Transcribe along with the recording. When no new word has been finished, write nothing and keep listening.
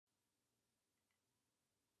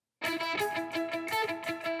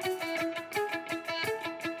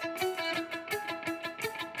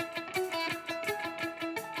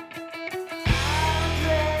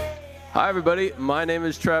Hi everybody, my name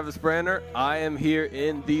is Travis Brandner. I am here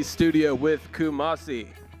in the studio with Kumasi.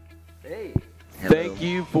 Hey. Thank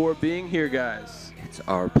you for being here, guys. It's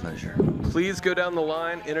our pleasure. Please go down the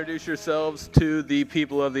line, introduce yourselves to the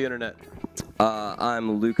people of the internet.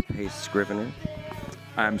 I'm Luke Pace Scrivener.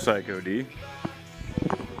 I'm Psycho D.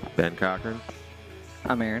 Ben Cochran.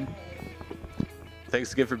 I'm Aaron.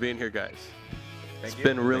 Thanks again for being here, guys. It's Thank you.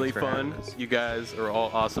 been really Thanks for fun. having us. You guys are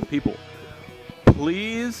all awesome people.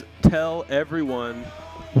 Please tell everyone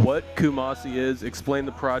what Kumasi is. Explain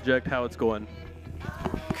the project, how it's going.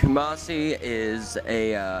 Kumasi is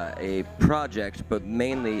a project, but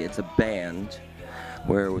mainly it's a band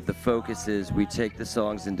where the focus is we take the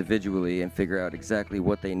songs individually and figure out exactly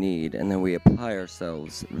what they need, and then we apply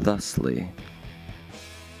ourselves thusly.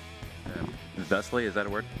 Thusly, is that a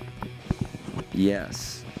word?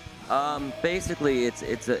 Yes. Basically, it's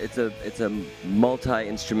a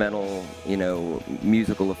multi-instrumental,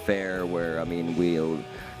 musical affair where we'll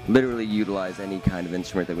literally utilize any kind of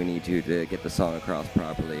instrument that we need to get the song across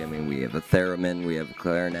properly. We have a theremin, we have a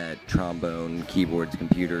clarinet, trombone, keyboards,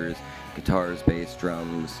 computers, guitars, bass,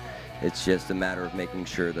 drums. It's just a matter of making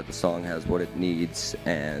sure that the song has what it needs,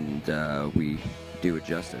 and we do it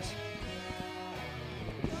justice.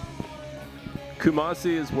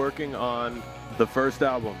 Kumasi is working on the first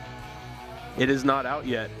album. It is not out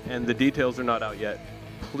yet, and the details are not out yet.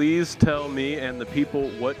 Please tell me and the people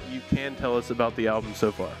what you can tell us about the album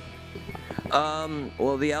so far.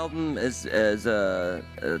 Well, the album is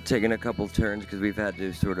taken a couple turns because we've had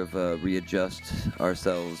to sort of readjust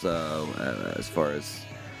ourselves as far as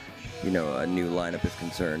a new lineup is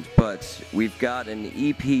concerned. But we've got an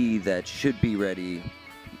EP that should be ready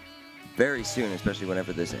very soon, especially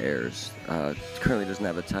whenever this airs. It currently doesn't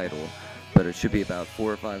have a title, but it should be about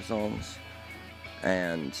 4 or 5 songs.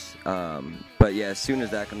 And but yeah, as soon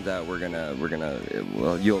as that comes out, we're gonna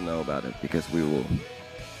well, you'll know about it because we will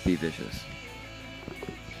be vicious.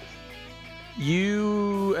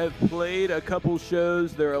 You have played a couple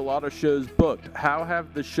shows. There are a lot of shows booked. How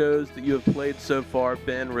have the shows that you have played so far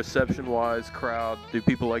been reception-wise, crowd? Do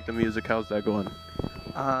people like the music? How's that going?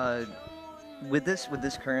 With this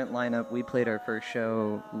current lineup, we played our first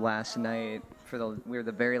show last night. We were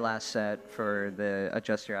the very last set for the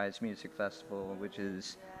Adjust Your Eyes Music Festival, which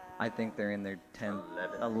is, I think they're in their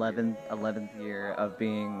 11th year of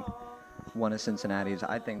being one of Cincinnati's,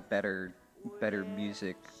 I think, better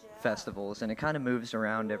music festivals, and it kind of moves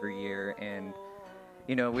around every year. And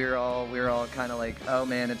we were all kind of like, oh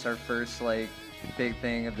man, it's our first big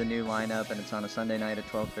thing of the new lineup, and it's on a Sunday night at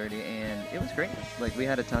 12:30, and it was great. We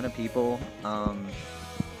had a ton of people.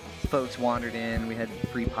 Folks wandered in. We had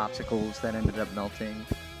free popsicles that ended up melting.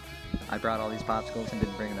 I brought all these popsicles and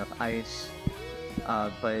didn't bring enough ice.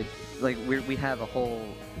 But we have a whole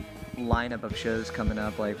lineup of shows coming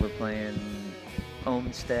up. We're playing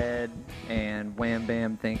Olmsted and Wham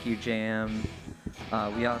Bam Thank You Jam.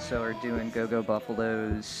 We also are doing Go Go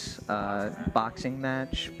Buffalo's boxing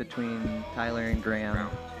match between Tyler and Graham,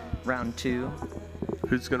 round 2.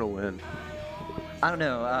 Who's gonna win? I don't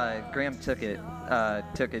know. Graham took it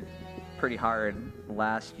pretty hard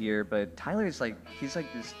last year, but Tyler's he's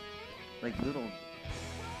this little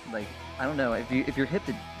I don't know, if you're hip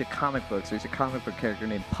to comic books, there's a comic book character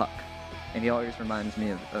named Puck, and he always reminds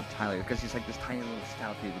me of Tyler because he's this tiny little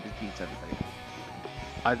stout dude that just beats everybody.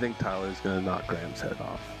 I think Tyler's gonna knock Graham's head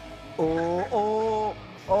off.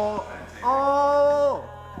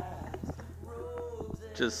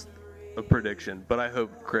 Just a prediction, but I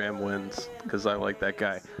hope Graham wins because I like that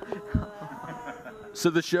guy. So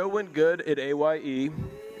the show went good at AYE,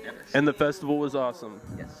 and the festival was awesome.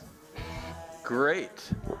 Yes.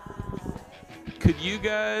 Great. Could you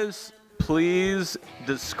guys please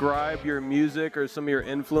describe your music or some of your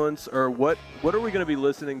influence, or what are we going to be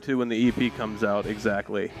listening to when the EP comes out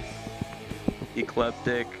exactly?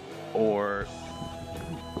 Eclectic or...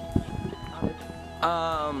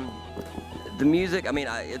 The music,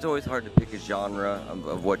 it's always hard to pick a genre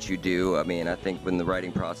of what you do. I think when the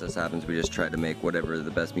writing process happens, we just try to make whatever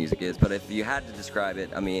the best music is. But if you had to describe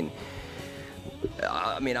it, I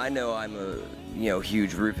know I'm a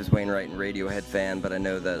huge Rufus Wainwright and Radiohead fan, but I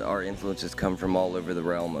know that our influences come from all over the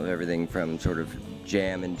realm of everything from sort of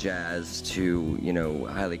jam and jazz to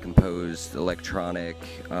highly composed electronic.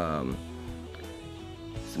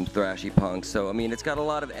 Some thrashy punk, so it's got a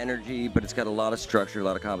lot of energy, but it's got a lot of structure, a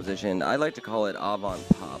lot of composition. I like to call it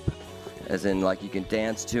avant-pop, as in you can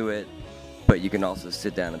dance to it, but you can also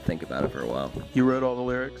sit down and think about it for a while. You wrote all the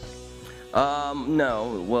lyrics?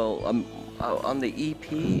 No. Well, on the EP,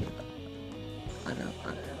 I don't know.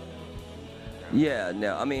 Yeah,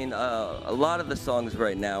 no, I mean, a lot of the songs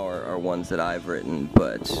right now are ones that I've written,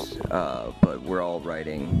 but we're all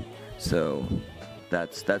writing, so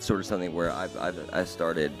that's sort of something where I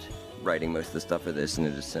started writing most of the stuff for this, and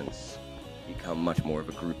it has since become much more of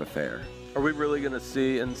a group affair. Are we really going to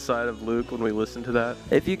see inside of Luke when we listen to that?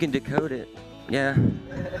 If you can decode it, yeah.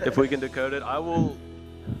 If we can decode it, I will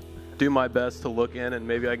do my best to look in, and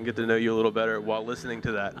maybe I can get to know you a little better while listening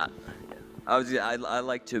to that. I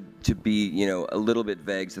like to be, you know, a little bit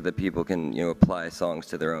vague so that people can, you know, apply songs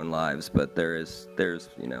to their own lives, but there's,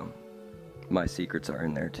 you know, my secrets are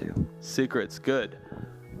in there too. Secrets, good.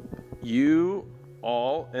 You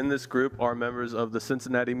all in this group are members of the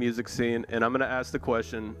Cincinnati music scene, and I'm going to ask the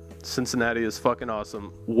question, Cincinnati is fucking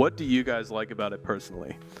awesome. What do you guys like about it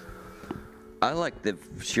personally? I like the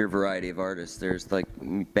sheer variety of artists. There's like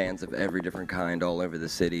bands of every different kind all over the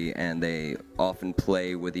city, and they often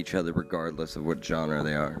play with each other regardless of what genre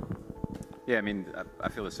they are. Yeah, I mean, I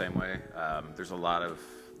feel the same way. There's a lot of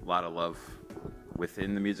love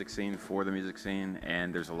within the music scene, for the music scene,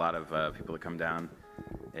 and there's a lot of people that come down.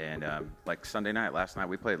 And like Sunday night, last night,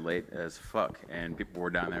 we played late as fuck, and people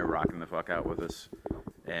were down there rocking the fuck out with us.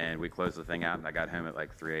 And we closed the thing out, and I got home at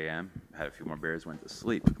like 3 a.m., had a few more beers, went to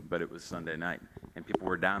sleep, but it was Sunday night, and people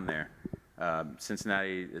were down there.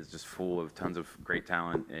 Cincinnati is just full of tons of great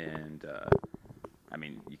talent, and I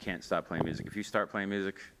mean, you can't stop playing music. If you start playing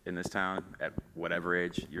music in this town at whatever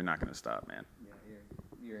age, you're not going to stop, man. Yeah,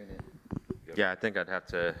 you're in it. Yeah, I think I'd have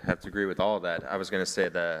to agree with all of that. I was going to say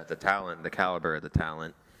the talent, the caliber of the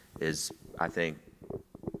talent is, I think,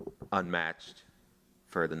 unmatched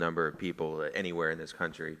for the number of people anywhere in this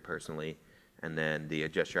country, personally. And then the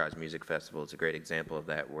Adjust Your Eyes Music Festival is a great example of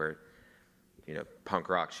that, where, you know, punk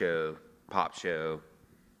rock show, pop show,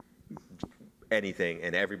 anything,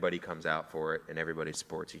 and everybody comes out for it, and everybody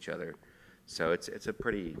supports each other. So it's a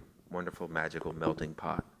pretty wonderful, magical melting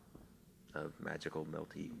pot of magical,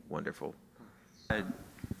 melty, wonderful.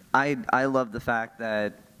 I love the fact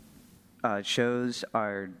that shows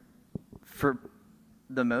are, for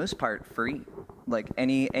the most part, free. Like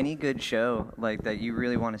any good show like that you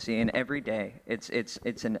really want to see, and every day it's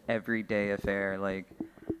an everyday affair. Like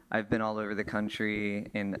I've been all over the country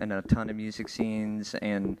in a ton of music scenes,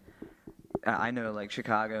 and I know like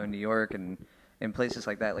Chicago and New York and in places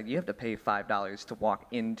like that, like you have to pay $5 to walk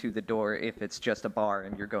into the door if it's just a bar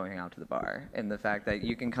and you're going out to the bar. And the fact that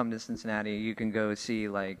you can come to Cincinnati, you can go see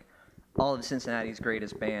like all of Cincinnati's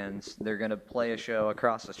greatest bands. They're going to play a show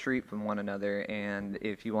across the street from one another, and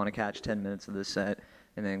if you want to catch 10 minutes of this set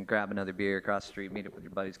and then grab another beer across the street, meet up with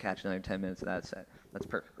your buddies, catch another 10 minutes of that set, that's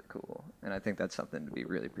perfectly cool. And I think that's something to be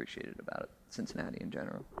really appreciated about Cincinnati in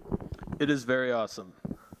general. It is very awesome.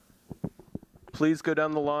 Please go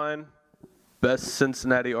down the line. Best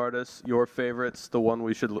Cincinnati artists, your favorites, the ones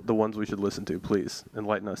we should listen to. Please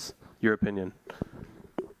enlighten us. Your opinion.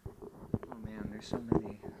 Oh man, there's so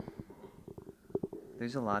many.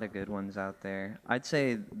 There's a lot of good ones out there. I'd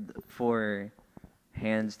say for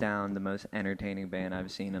hands down the most entertaining band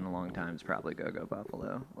I've seen in a long time is probably Go Go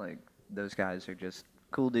Buffalo. Like those guys are just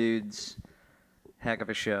cool dudes, heck of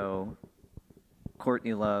a show.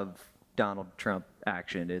 Courtney Love, Donald Trump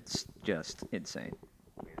action. It's just insane.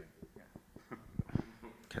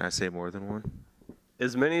 Can I say more than one?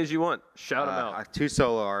 As many as you want. Shout them out. Two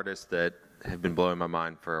solo artists that have been blowing my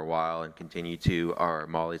mind for a while and continue to are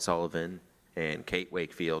Molly Sullivan and Kate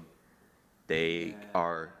Wakefield. They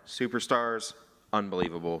are superstars,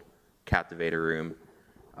 unbelievable, captivate a room.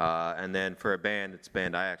 And then for a band, it's a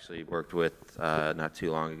band I actually worked with not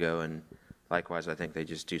too long ago, and likewise, I think they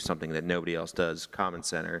just do something that nobody else does, Common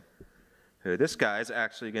Center. Who this guy's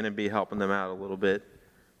actually going to be helping them out a little bit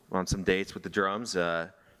on some dates with the drums.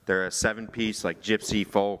 They're a 7-piece, like gypsy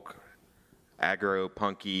folk, aggro,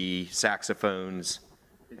 punky, saxophones.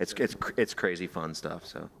 It's crazy fun stuff.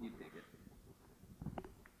 So.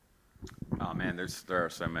 Oh man, there are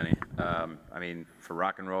so many. I mean, for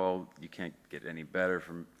rock and roll, you can't get any better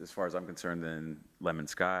from, as far as I'm concerned, than Lemon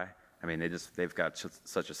Sky. I mean, they've got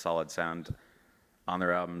such a solid sound on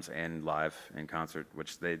their albums and live in concert,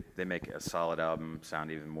 which they make a solid album sound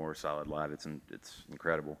even more solid live. It's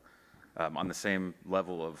incredible. On the same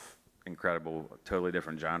level of incredible, totally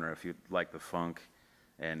different genre, if you like the funk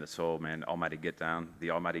and the soul, man, Almighty Get Down.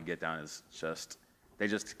 The Almighty Get Down is just, they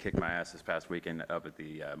just kicked my ass this past weekend up at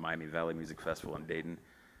the Miami Valley Music Festival in Dayton.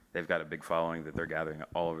 They've got a big following that they're gathering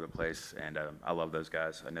all over the place, and I love those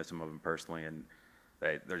guys. I know some of them personally, and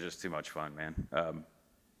they're just too much fun, man.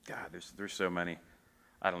 God, there's so many.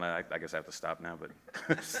 I don't know. I guess I have to stop now, but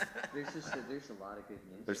there's a lot of good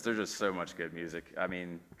music. There's just so much good music. I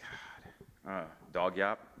mean, God, Dog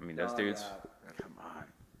Yop. I mean, those dudes. Come on.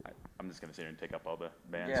 I'm just gonna sit here and take up all the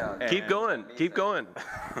bands. Yeah. Keep going. Keep going.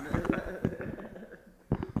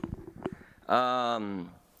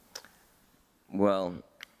 Well,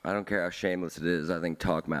 I don't care how shameless it is. I think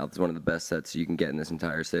Talk Mouth is one of the best sets you can get in this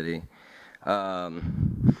entire city.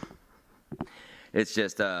 It's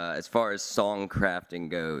just, as far as song crafting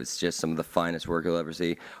goes, just some of the finest work you'll ever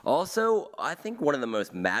see. Also, I think one of the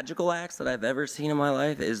most magical acts that I've ever seen in my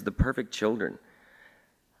life is The Perfect Children.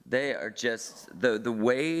 They are just, the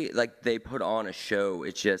way, like, they put on a show,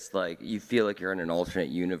 it's just like, you feel like you're in an alternate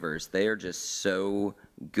universe. They are just so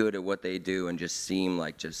good at what they do and just seem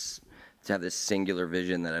like just to have this singular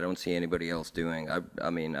vision that I don't see anybody else doing. I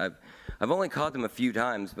mean, I've only caught them a few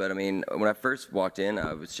times, but I mean, when I first walked in,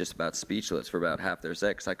 I was just about speechless for about half their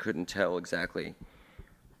set 'cause I couldn't tell exactly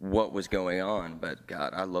what was going on. But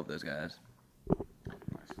God, I love those guys.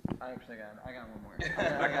 I got one more.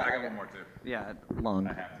 I got one more too. Yeah, Lung.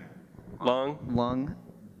 I have to. Lung.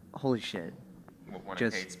 Holy shit. One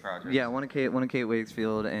of Kate's projects. Yeah, one of Kate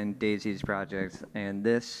Wakefield and Daisy's projects, and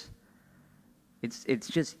this, it's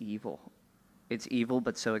just evil. It's evil,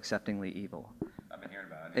 but so acceptingly evil. I've been hearing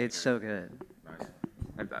about it. It's so good. Nice.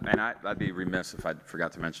 And I'd be remiss if I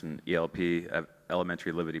forgot to mention ELP,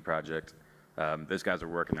 Elementary Liberty Project. Those guys are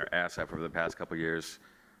working their ass off over the past couple years,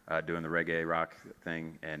 doing the reggae rock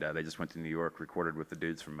thing, and they just went to New York, recorded with the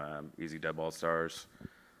dudes from Easy Dub All Stars,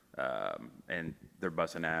 and they're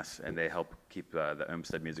busting ass, and they help keep the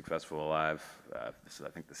Olmsted Music Festival alive. This is, I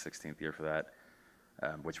think, the 16th year for that.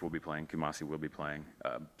 Which we'll be playing. Kumasi will be playing.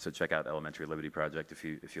 So check out Elementary Liberty Project if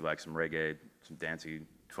you like some reggae, some dancey,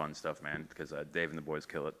 fun stuff, man. Because Dave and the boys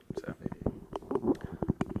kill it. So.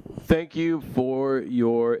 Thank you for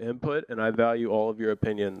your input, and I value all of your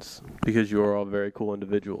opinions because you are all very cool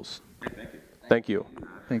individuals. Thank you. Thank you.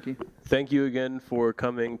 Thank you. Thank you again for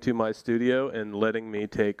coming to my studio and letting me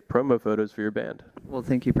take promo photos for your band. Well,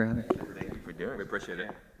 thank you for having me. Thank you for doing We it. appreciate it.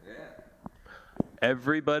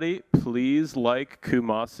 Everybody, please like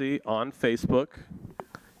Kumasi on Facebook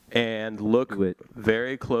and look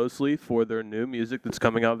very closely for their new music that's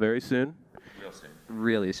coming out very soon. Real soon.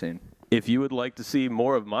 Really soon. If you would like to see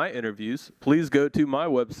more of my interviews, please go to my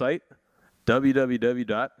website,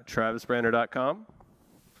 www.travisbrandner.com.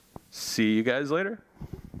 See you guys later.